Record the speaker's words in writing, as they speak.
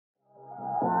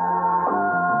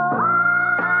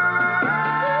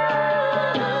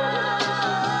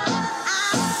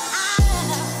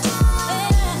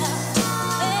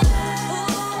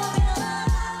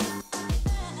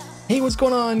what's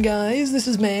going on, guys? This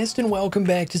is Mast, and welcome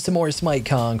back to some more SMITE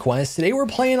Conquest. Today we're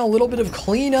playing a little bit of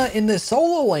Cliodhna in the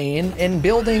solo lane and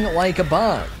building like a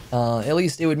bot. At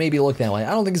least it would maybe look that way.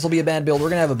 I don't think this will be a bad build. We're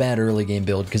going to have a bad early game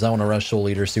build because I want to rush Soul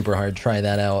Eater super hard, try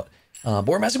that out. But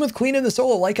we're messing with Cliodhna in the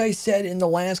solo. Like I said in the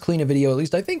last Cliodhna video, at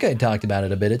least I think I talked about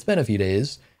it a bit. It's been a few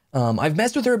days. I've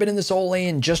messed with her a bit in the solo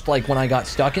lane just like when I got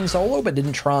stuck in solo, but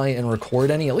didn't try and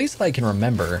record any, at least that I can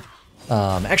remember.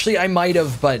 Actually, I might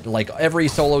have, but like every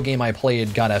solo game I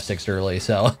played got F6 early,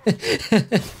 so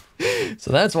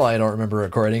so that's why I don't remember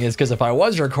recording, is because if I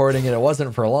was recording it, it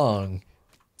wasn't for long.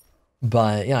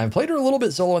 But yeah, I've played her a little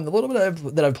bit solo, and the little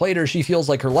bit that I've played her, she feels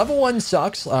like her level 1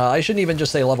 sucks. I shouldn't even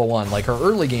just say level 1, like her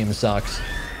early game sucks.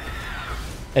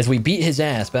 As we beat his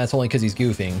ass, but that's only because he's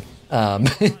goofing.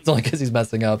 It's only because he's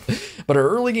messing up. But her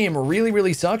early game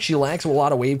really sucks. She lacks a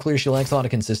lot of wave clear. She lacks a lot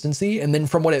of consistency. And then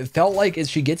from what it felt like as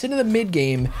she gets into the mid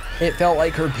game, it felt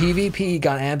like her PvP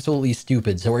got absolutely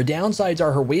stupid. So her downsides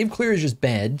are her wave clear is just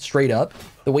bad, straight up.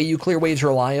 The way you clear waves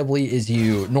reliably is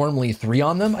you normally 3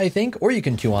 on them, I think, or you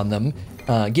can 2 on them.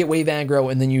 Get wave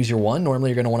aggro and then use your 1.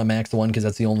 Normally you're going to want to max the 1 because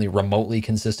that's the only remotely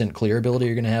consistent clear ability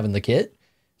you're going to have in the kit.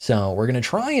 So we're going to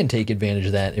try and take advantage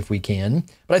of that if we can.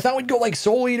 But I thought we'd go like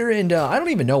Soul Eater and I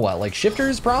don't even know what, like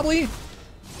Shifters probably?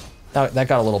 That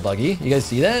got a little buggy. You guys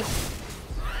see that?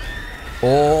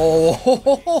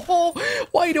 Oh,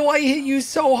 why do I hit you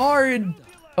so hard?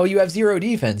 Oh, you have 0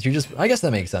 defense. You're just, I guess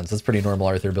that makes sense. That's pretty normal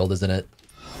Arthur build, isn't it?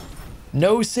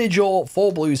 No sigil,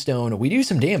 full bluestone. We do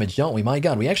some damage, don't we? My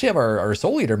God, we actually have our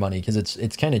Soul Eater money because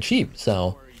it's kind of cheap.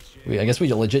 So I guess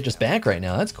we legit just back right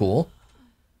now. That's cool.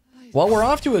 Well, we're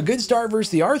off to a good start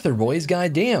versus the Arthur boys.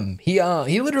 God damn. He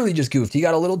literally just goofed. He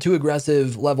got a little too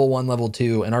aggressive, level 1, level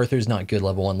 2, and Arthur's not good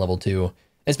level 1, level 2.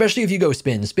 Especially if you go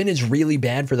spin. Spin is really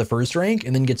bad for the first rank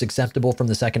and then gets acceptable from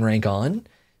the second rank on.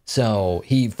 So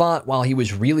he fought while he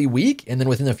was really weak, and then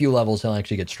within a few levels he'll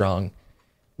actually get strong.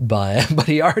 But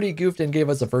he already goofed and gave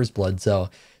us a first blood, so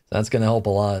that's gonna help a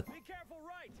lot.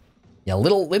 Yeah,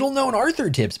 little known Arthur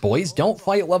tips, boys. Don't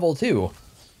fight level 2.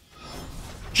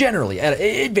 Generally,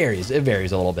 it varies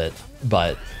a little bit,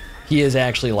 but he is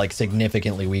actually like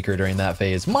significantly weaker during that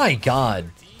phase. My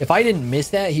God, if I didn't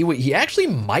miss that, he actually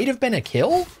might have been a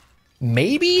kill.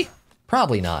 Maybe,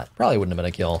 probably not. Probably wouldn't have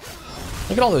been a kill.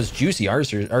 Look at all those juicy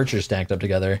archers stacked up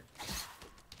together.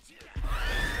 You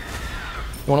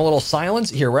want a little silence?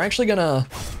 Here, we're actually gonna,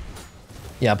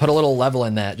 yeah, put a little level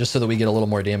in that just so that we get a little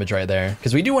more damage right there.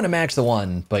 Because we do want to max the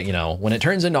 1, but you know, when it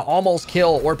turns into almost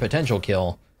kill or potential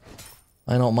kill,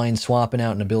 I don't mind swapping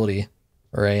out an ability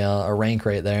or a rank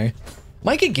right there.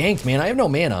 Might get ganked, man. I have no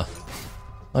mana.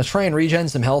 Let's try and regen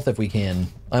some health if we can.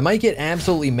 I might get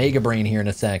absolutely Mega Brain here in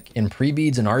a sec and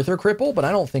pre-beads an Arthur cripple, but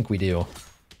I don't think we do.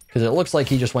 Because it looks like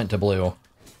he just went to blue.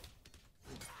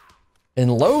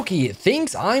 And Loki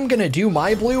thinks I'm going to do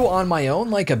my blue on my own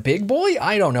like a big boy?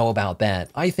 I don't know about that.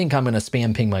 I think I'm going to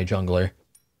spam ping my jungler.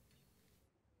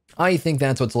 I think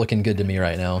that's what's looking good to me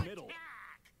right now.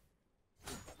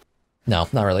 No,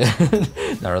 not really.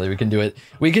 Not really. We can do it.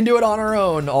 We can do it on our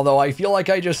own, although I feel like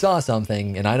I just saw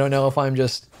something, and I don't know if I'm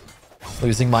just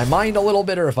losing my mind a little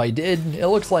bit, or if I did. It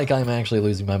looks like I'm actually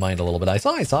losing my mind a little bit.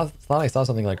 Thought I saw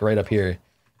something like right up here.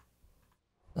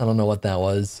 I don't know what that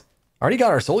was. Already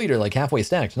got our Soul Eater like halfway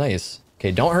stacked. Nice.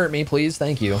 Okay, don't hurt me, please.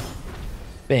 Thank you.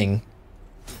 Bing.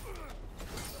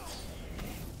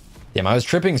 Damn, I was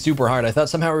tripping super hard. I thought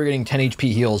somehow we were getting 10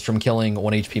 HP heals from killing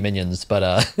 1 HP minions, but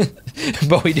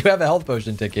but we do have a health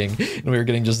potion ticking, and we were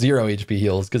getting just 0 HP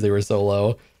heals because they were so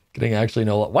low. Getting actually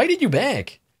no. Why did you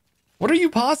back? What are you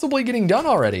possibly getting done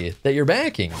already that you're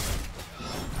backing?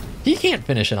 He can't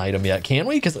finish an item yet, can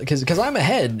we? Because I'm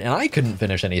ahead and I couldn't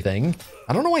finish anything.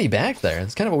 I don't know why he backed there.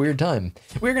 It's kind of a weird time.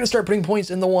 We're gonna start putting points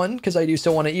in the 1 because I do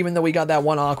still want to, even though we got that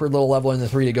 1 awkward little level in the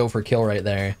 3 to go for kill right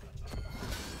there.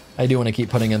 I do want to keep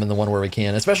putting him in the 1 where we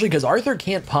can, especially because Arthur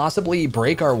can't possibly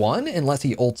break our 1 unless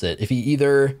he ults it. If he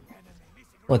either,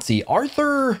 let's see,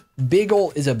 Arthur big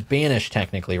ult is a banish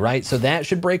technically, right? So that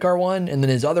should break our 1, and then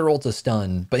his other ult's a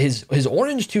stun. But his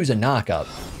orange 2 is a knockup,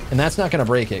 and that's not going to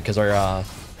break it because our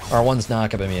 1's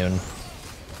knockup immune.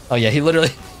 Oh yeah, he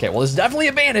literally, okay, well this is definitely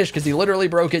a banish because he literally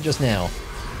broke it just now.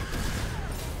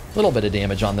 Little bit of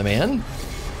damage on the man.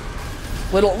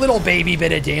 Little baby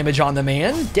bit of damage on the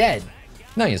man. Dead.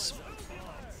 Nice.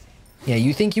 Yeah,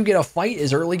 you think you get a fight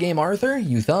as early game Arthur?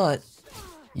 You thought.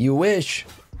 You wish.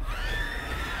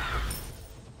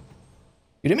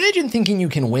 You'd imagine thinking you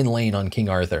can win lane on King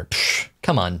Arthur. Psh,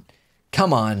 come on.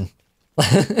 Come on.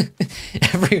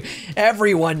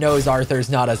 Everyone knows Arthur's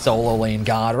not a solo lane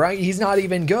god, right? He's not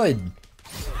even good.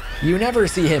 You never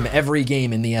see him every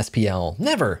game in the SPL.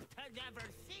 Never.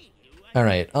 All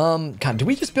right. God, do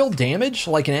we just build damage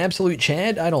like an absolute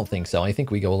Chad? I don't think so. I think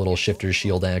we go a little shifter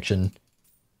shield action.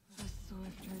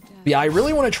 Yeah, I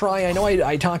really want to try, I know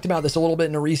I talked about this a little bit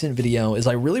in a recent video, is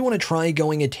I really want to try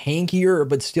going a tankier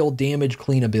but still damage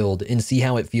clean a build and see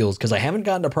how it feels, because I haven't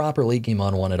gotten a proper late game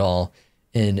on one at all,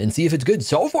 and see if it's good.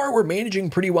 So far, we're managing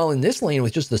pretty well in this lane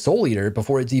with just the Soul Eater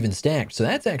before it's even stacked, so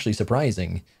that's actually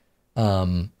surprising.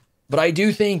 But I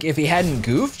do think if he hadn't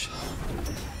goofed,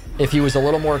 if he was a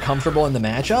little more comfortable in the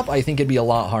matchup, I think it'd be a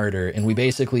lot harder. And we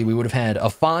would have had a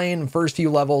fine first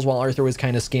few levels while Arthur was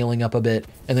kind of scaling up a bit.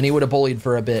 And then he would have bullied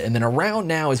for a bit. And then around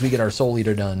now, as we get our Soul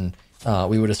Eater done,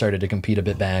 we would have started to compete a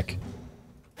bit back.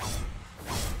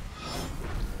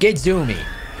 Get zoomy.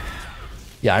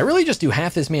 Yeah, I really just do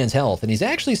half this man's health. And he's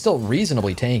actually still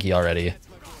reasonably tanky already.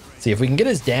 See, if we can get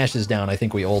his dashes down, I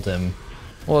think we ult him.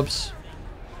 Whoops.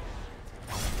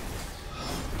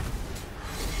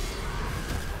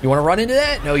 You want to run into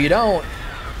that? No, you don't.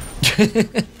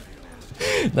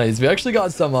 Nice. We actually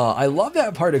got some, I love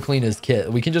that part of Cliodhna's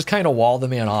kit. We can just kind of wall the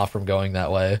man off from going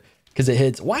that way. Because it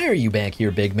hits, why are you back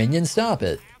here, big minion? Stop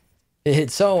it. It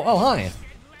hits so, oh, hi.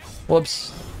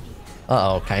 Whoops.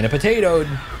 Uh-oh, kind of potatoed.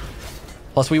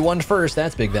 Plus we won first,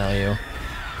 that's big value.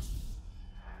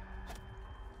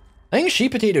 I think she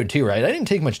potatoed too, right? I didn't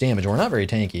take much damage. We're not very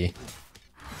tanky.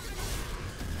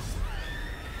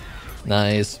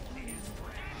 Nice.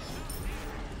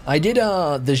 I did,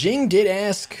 the Jing did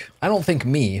ask, I don't think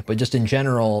me, but just in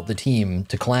general, the team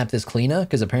to clap this Cliodhna,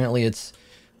 because apparently it's,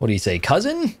 what do you say,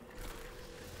 cousin?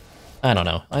 I don't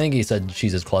know. I think he said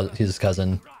she's his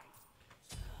cousin.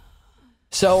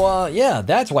 So, yeah,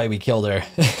 that's why we killed her.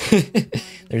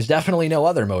 There's definitely no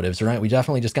other motives, right? We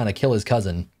definitely just gotta kill his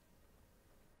cousin.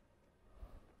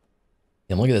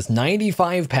 And look at this,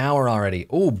 95 power already.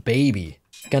 Oh, baby.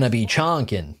 Gonna be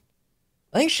chonkin'.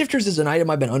 I think Shifters is an item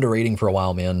I've been underrating for a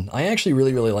while, man. I actually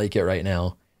really, really like it right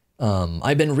now.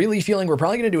 I've been really feeling we're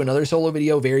probably going to do another solo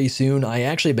video very soon. I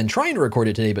actually have been trying to record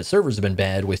it today, but servers have been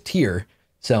bad with Tyr.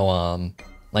 So,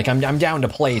 like, I'm down to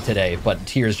play today, but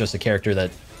Tyr is just a character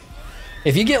that...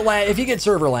 If you get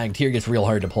server lag, Tyr gets real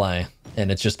hard to play.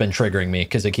 And it's just been triggering me,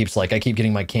 because it keeps, like, I keep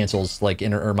getting my cancels, like,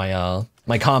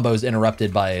 my combos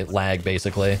interrupted by lag,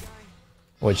 basically.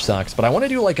 Which sucks. But I want to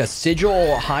do, like, a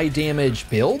sigil high damage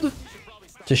build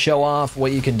to show off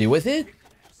what you can do with it.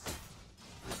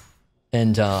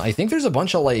 And I think there's a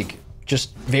bunch of like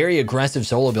just very aggressive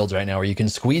solo builds right now where you can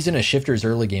squeeze in a Shifters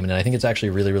early game, and I think it's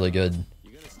actually really, really good.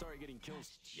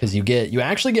 Because you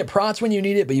actually get prots when you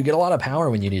need it, but you get a lot of power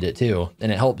when you need it too.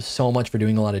 And it helps so much for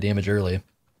doing a lot of damage early.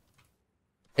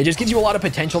 It just gives you a lot of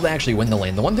potential to actually win the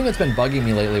lane. The one thing that's been bugging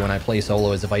me lately when I play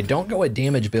solo is if I don't go a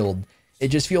damage build, it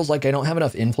just feels like I don't have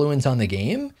enough influence on the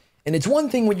game. And it's one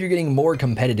thing when you're getting more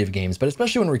competitive games, but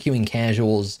especially when we're queuing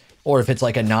casuals, or if it's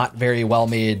like a not very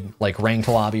well-made like ranked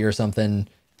lobby or something,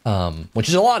 which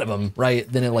is a lot of them, right?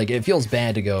 Then it feels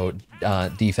bad to go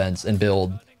defense and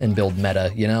build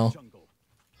meta, you know?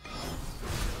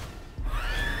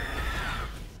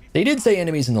 They did say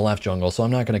enemies in the left jungle, so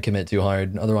I'm not going to commit too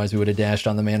hard. Otherwise, we would have dashed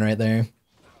on the man right there.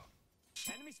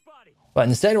 But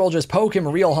instead, we'll just poke him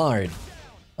real hard.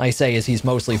 I say as he's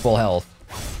mostly full health.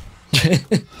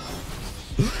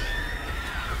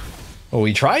 Well,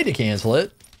 we tried to cancel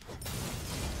it.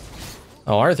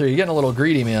 Oh, Arthur, you're getting a little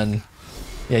greedy, man.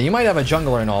 Yeah, you might have a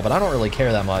jungler and all, but I don't really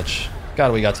care that much.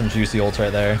 God, we got some juicy ults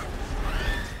right there.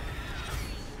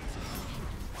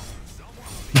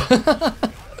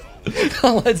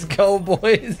 Let's go,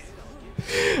 boys.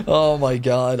 Oh my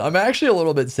god. I'm actually a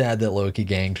little bit sad that Loki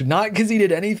ganked. Not because he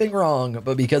did anything wrong,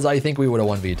 but because I think we would have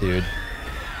 1v2'd.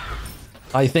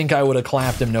 I think I would have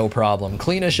clapped him no problem.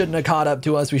 Cliodhna shouldn't have caught up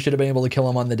to us. We should have been able to kill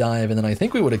him on the dive, and then I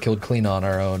think we would have killed Cliodhna on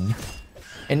our own.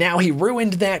 And now he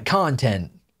ruined that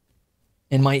content.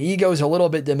 And my ego's a little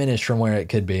bit diminished from where it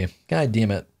could be. God damn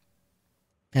it.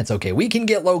 That's okay. We can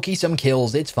get Loki some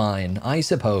kills. It's fine. I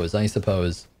suppose.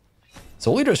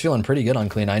 Soul Eater's feeling pretty good on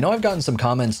Cliodhna. I know I've gotten some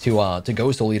comments to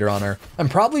go Soul Eater on her. I'm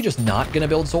probably just not going to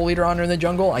build Soul Eater on her in the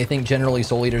jungle. I think generally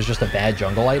Soul Eater is just a bad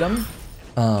jungle item.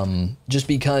 Just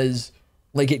because...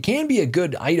 like, it can be a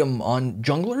good item on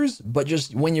junglers, but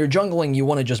just when you're jungling, you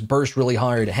want to just burst really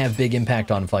hard, have big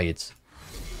impact on fights.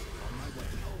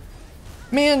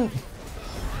 Man.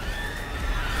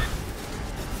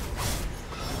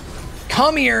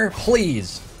 Come here,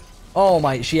 please. Oh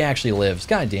my, she actually lives.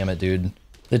 God damn it, dude.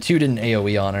 The 2 didn't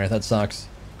AoE on her. That sucks.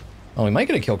 Oh, we might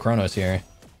get a kill Kronos here.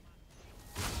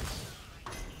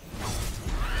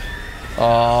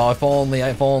 Oh, if only.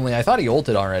 I thought he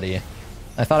ulted already.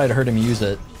 I thought I'd heard him use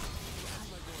it.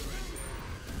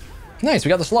 Nice, we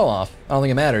got the slow off. I don't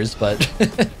think it matters, but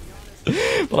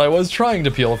But I was trying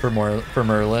to peel for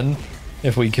Merlin,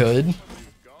 if we could.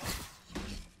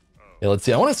 Yeah, let's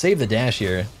see. I want to save the dash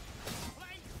here.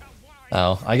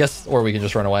 Oh, I guess, or we can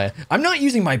just run away. I'm not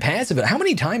using my passive. How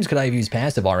many times could I have used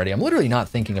passive already? I'm literally not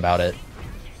thinking about it.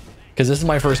 Because this is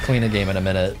my first Cliodhna game in a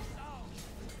minute.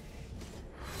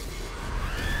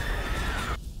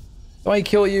 Do I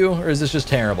kill you, or is this just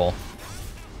terrible?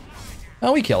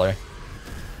 Oh, we kill her.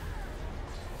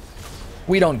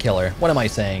 We don't kill her. What am I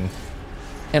saying?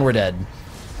 And we're dead.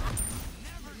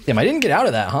 Damn, I didn't get out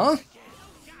of that, huh?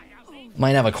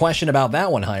 Might have a question about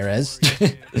that one, Hi-Rez.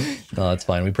 No, that's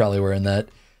fine. We probably were in that.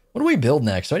 What do we build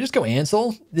next? Do I just go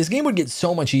Ansel? This game would get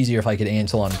so much easier if I could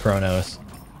Ansel on Kronos.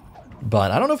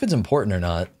 But I don't know if it's important or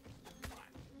not.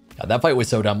 God, that fight was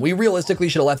so dumb. We realistically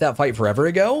should have left that fight forever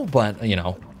ago, but, you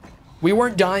know. We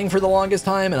weren't dying for the longest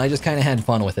time, and I just kind of had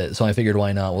fun with it, so I figured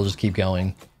why not? We'll just keep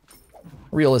going.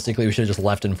 Realistically, we should have just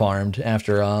left and farmed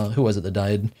after, who was it that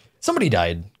died? Somebody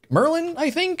died. Merlin, I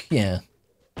think? Yeah.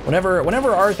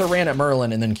 Whenever Arthur ran at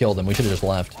Merlin and then killed him, we should have just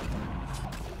left.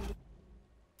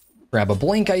 Grab a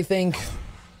blink, I think.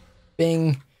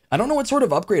 Bing. I don't know what sort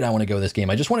of upgrade I want to go this game.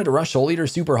 I just wanted to rush Soul Eater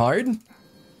super hard.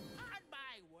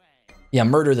 Yeah,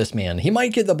 murder this man. He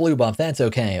might get the blue buff, that's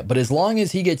okay. But as long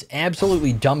as he gets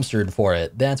absolutely dumpstered for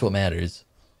it, that's what matters.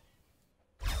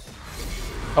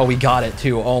 Oh, we got it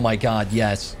too. Oh my god,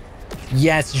 yes.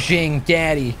 Yes, Jing,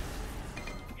 daddy.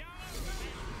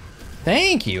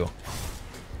 Thank you.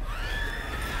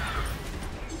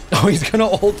 Oh, he's gonna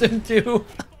ult him too.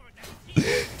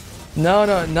 No,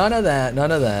 none of that,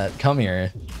 none of that. Come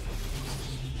here.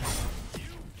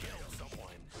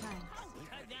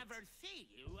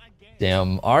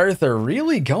 Damn, Arthur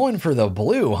really going for the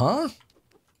blue, huh?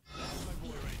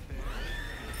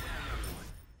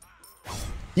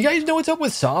 You guys know what's up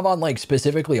with Sov on, like,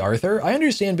 specifically Arthur? I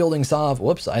understand building Sov.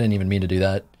 Whoops, I didn't even mean to do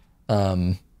that.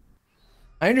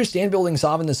 I understand building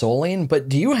Sov in the soul lane, but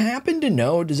do you happen to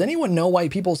know, does anyone know why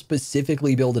people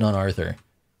specifically build it on Arthur?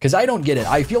 Because I don't get it.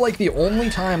 I feel like the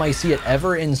only time I see it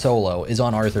ever in solo is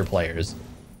on Arthur players.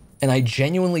 And I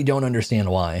genuinely don't understand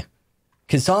why.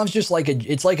 Because Sov's just like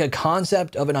it's like a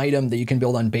concept of an item that you can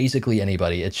build on basically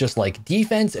anybody. It's just like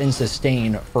defense and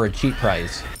sustain for a cheap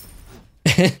price.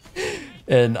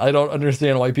 And I don't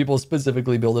understand why people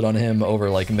specifically build it on him over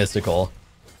like Mystical.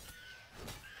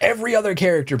 Every other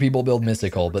character people build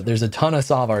Mystical, but there's a ton of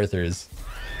Sov Arthurs.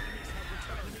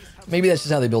 Maybe that's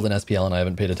just how they build an SPL and I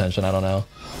haven't paid attention, I don't know.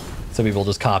 Some people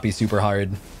just copy super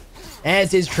hard.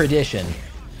 As is tradition.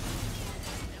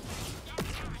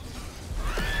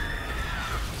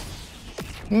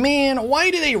 Man,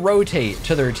 why do they rotate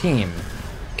to their team?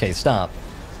 Okay, stop.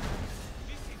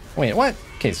 Wait, what?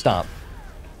 Okay, stop.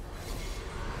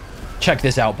 Check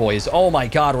this out, boys. Oh my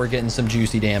god, we're getting some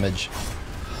juicy damage.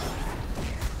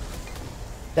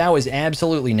 That was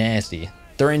absolutely nasty.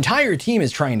 Their entire team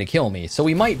is trying to kill me, so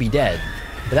we might be dead.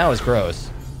 But that was gross.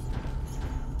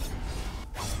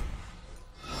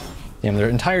 Damn, their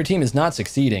entire team is not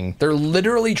succeeding. They're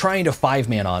literally trying to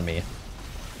 5-man on me.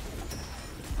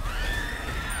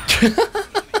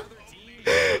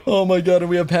 Oh my god, and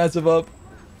we have passive up.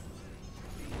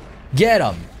 Get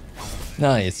him.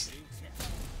 Nice.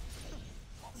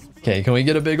 Okay, can we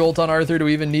get a big ult on Arthur? Do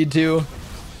we even need to?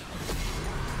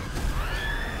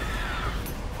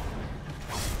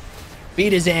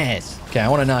 Beat his ass. Okay, I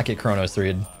want to not get Kronos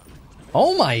 3'd.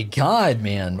 Oh my god,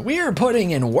 man. We are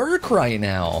putting in work right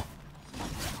now.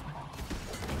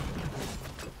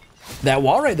 That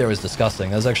wall right there was disgusting.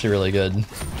 That was actually really good.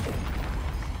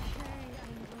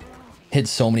 Hit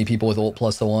so many people with ult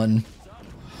plus the 1.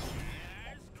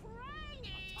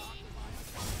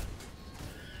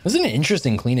 This is an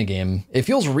interesting Cliodhna game. It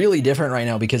feels really different right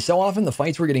now because so often the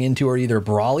fights we're getting into are either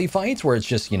brawly fights where it's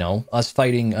just, you know, us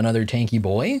fighting another tanky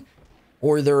boy,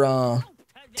 or they're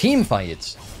team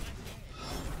fights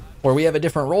where we have a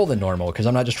different role than normal because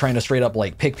I'm not just trying to straight up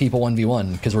like pick people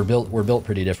 1v1 because we're built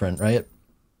pretty different, right?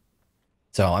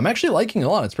 So I'm actually liking it a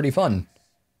lot. It's pretty fun.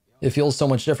 It feels so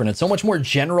much different. It's so much more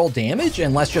general damage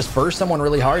and let's just burst someone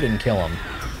really hard and kill them.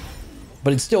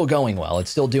 But it's still going well. It's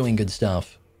still doing good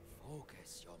stuff.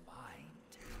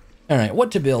 All right,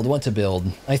 what to build, what to build.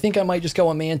 I think I might just go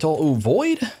a mantle. Ooh,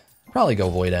 Void? Probably go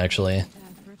Void, actually.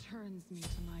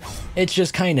 It's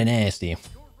just kind of nasty.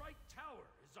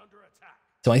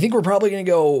 So I think we're probably going to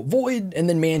go Void and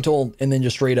then mantle and then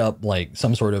just straight up like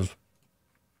some sort of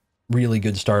really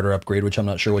good starter upgrade, which I'm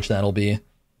not sure which that'll be.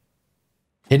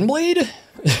 Hidden Blade?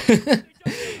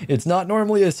 It's not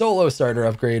normally a solo starter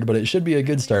upgrade, but it should be a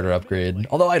good starter upgrade.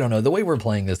 Although, I don't know. The way we're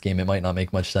playing this game, it might not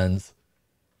make much sense.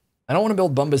 I don't want to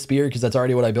build Bumba Spear because that's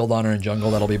already what I build on her in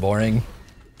jungle. That'll be boring.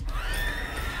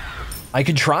 I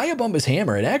could try a Bumpus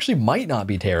Hammer. It actually might not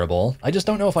be terrible. I just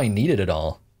don't know if I need it at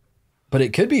all. But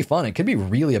it could be fun. It could be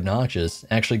really obnoxious.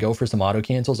 Actually go for some auto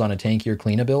cancels on a tankier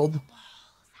Cliodhna build.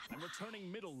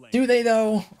 Do they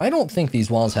though? I don't think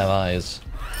these walls have eyes.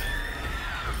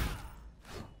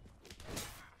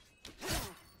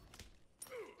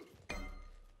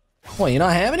 What, you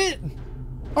not having it?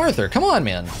 Arthur, come on,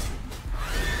 man.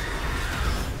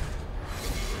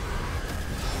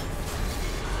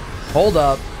 Hold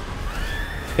up.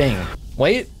 Bing.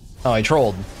 Wait. Oh, I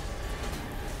trolled.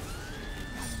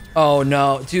 Oh,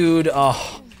 no. Dude,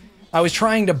 oh. I was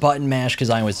trying to button mash because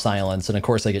I was silenced, and of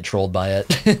course I get trolled by it.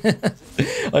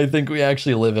 I think we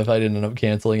actually live if I didn't end up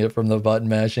canceling it from the button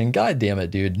mashing. God damn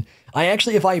it, dude. I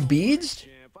actually, if I beads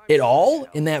it all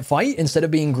in that fight, instead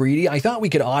of being greedy, I thought we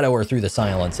could auto her through the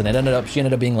silence, and she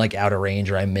ended up being like out of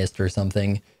range or I missed or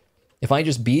something. If I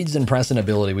just beads and press an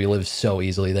ability, we live so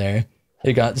easily there.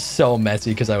 It got so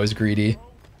messy because I was greedy.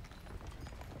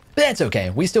 But that's okay.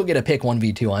 We still get a pick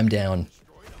 1v2. I'm down.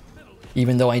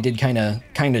 Even though I did kind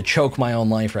of choke my own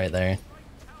life right there.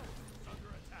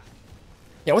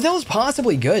 Yeah, well, that was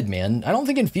possibly good, man. I don't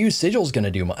think Infused Sigil's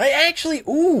gonna do much. Actually,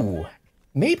 ooh.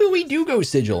 Maybe we do go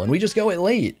Sigil and we just go it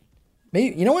late.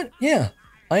 Maybe, you know what? Yeah.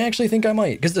 I actually think I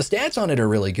might. Because the stats on it are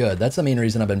really good. That's the main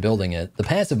reason I've been building it. The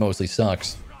passive mostly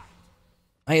sucks.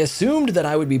 I assumed that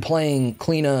I would be playing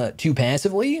Cliodhna too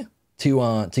passively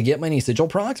to get many Sigil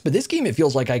procs, but this game it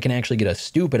feels like I can actually get a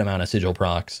stupid amount of Sigil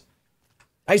procs.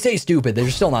 I say stupid,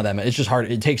 there's still not that many. It's just hard.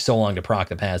 It takes so long to proc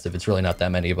the passive. It's really not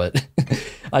that many, but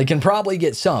I can probably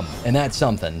get some, and that's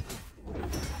something.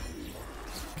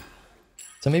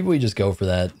 So maybe we just go for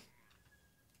that.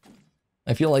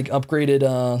 I feel like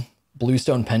upgraded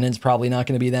Bluestone Pendant's probably not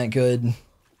going to be that good.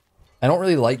 I don't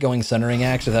really like going Centering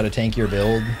Axe without a tankier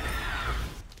build.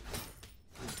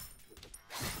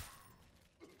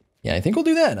 Yeah, I think we'll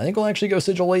do that. I think we'll actually go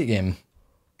Sigil late game.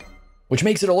 Which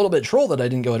makes it a little bit troll that I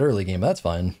didn't go at early game, but that's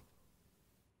fine.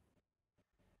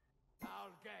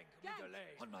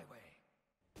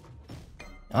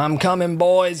 I'm coming,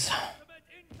 boys.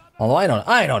 Although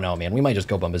I don't know, man. We might just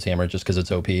go Bumpus Hammer just because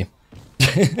it's OP.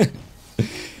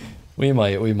 we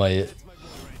might.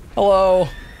 Hello?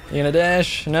 You gonna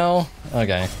dash? No?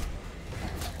 Okay.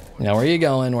 Now where are you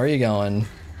going? Where are you going?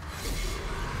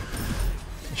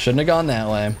 Shouldn't have gone that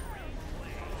way.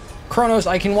 Kronos,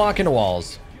 I can walk into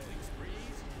walls.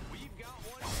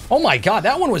 Oh my god,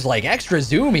 that one was like extra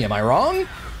zoomy, am I wrong?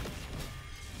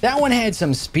 That one had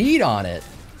some speed on it.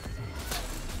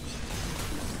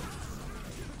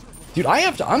 Dude,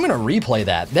 I'm gonna replay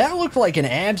that. That looked like an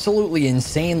absolutely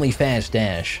insanely fast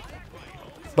dash.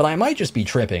 But I might just be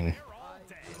tripping.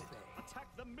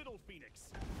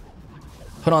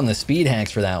 Put on the speed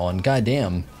hacks for that one, god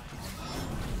damn.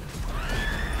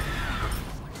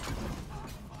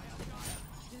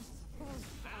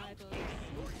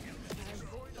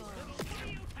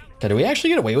 Okay, do we actually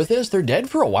get away with this? They're dead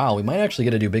for a while. We might actually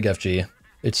get to do big FG.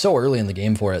 It's so early in the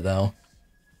game for it, though.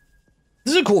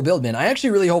 This is a cool build, man. I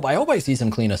actually really hope I see some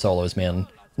Cliodhna solos, man.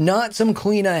 Not some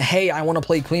Cliodhna, hey, I want to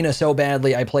play Cliodhna so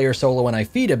badly, I play her solo and I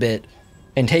feed a bit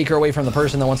and take her away from the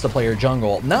person that wants to play her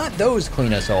jungle. Not those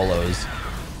Cliodhna solos.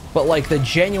 But like the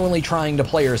genuinely trying to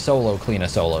play her solo Cliodhna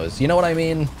solos. You know what I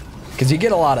mean? Because you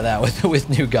get a lot of that with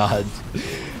new gods.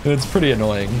 It's pretty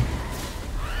annoying.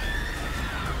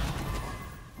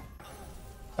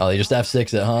 Oh, they just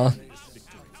F6 it, huh?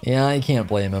 Yeah, I can't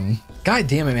blame him. God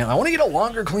damn it, man. I want to get a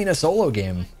longer Cliodhna solo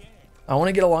game. I want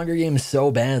to get a longer game so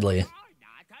badly.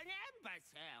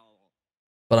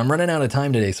 But I'm running out of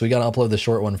time today, so we got to upload the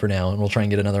short one for now, and we'll try and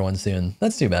get another one soon.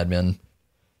 That's too bad, man.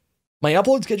 My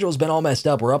upload schedule's been all messed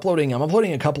up. I'm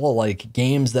uploading a couple of like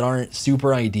games that aren't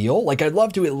super ideal. Like I'd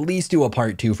love to at least do a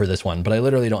part 2 for this one, but I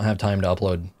literally don't have time to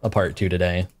upload a part 2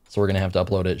 today. So we're going to have to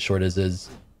upload it short as is.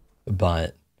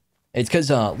 But it's because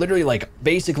literally like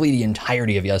basically the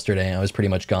entirety of yesterday I was pretty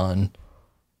much gone.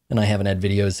 And I haven't had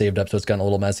videos saved up, so it's gotten a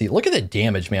little messy. Look at the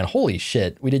damage, man. Holy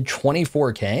shit. We did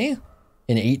 24k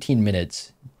in 18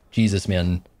 minutes. Jesus,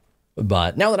 man.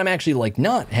 But now that I'm actually like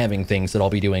not having things that I'll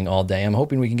be doing all day, I'm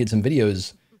hoping we can get some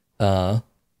videos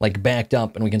like backed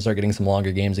up and we can start getting some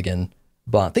longer games again.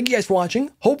 But thank you guys for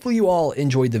watching. Hopefully you all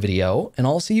enjoyed the video, and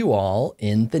I'll see you all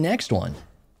in the next one.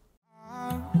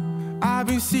 I've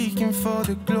been seeking for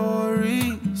the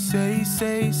glory. Say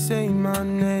my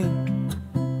name.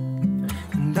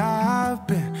 And I've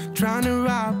been trying to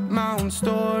write my own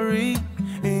story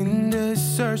in the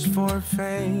search for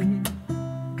fame.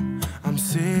 I'm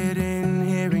sitting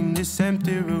here in this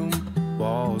empty room,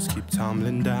 walls keep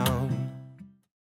tumbling down.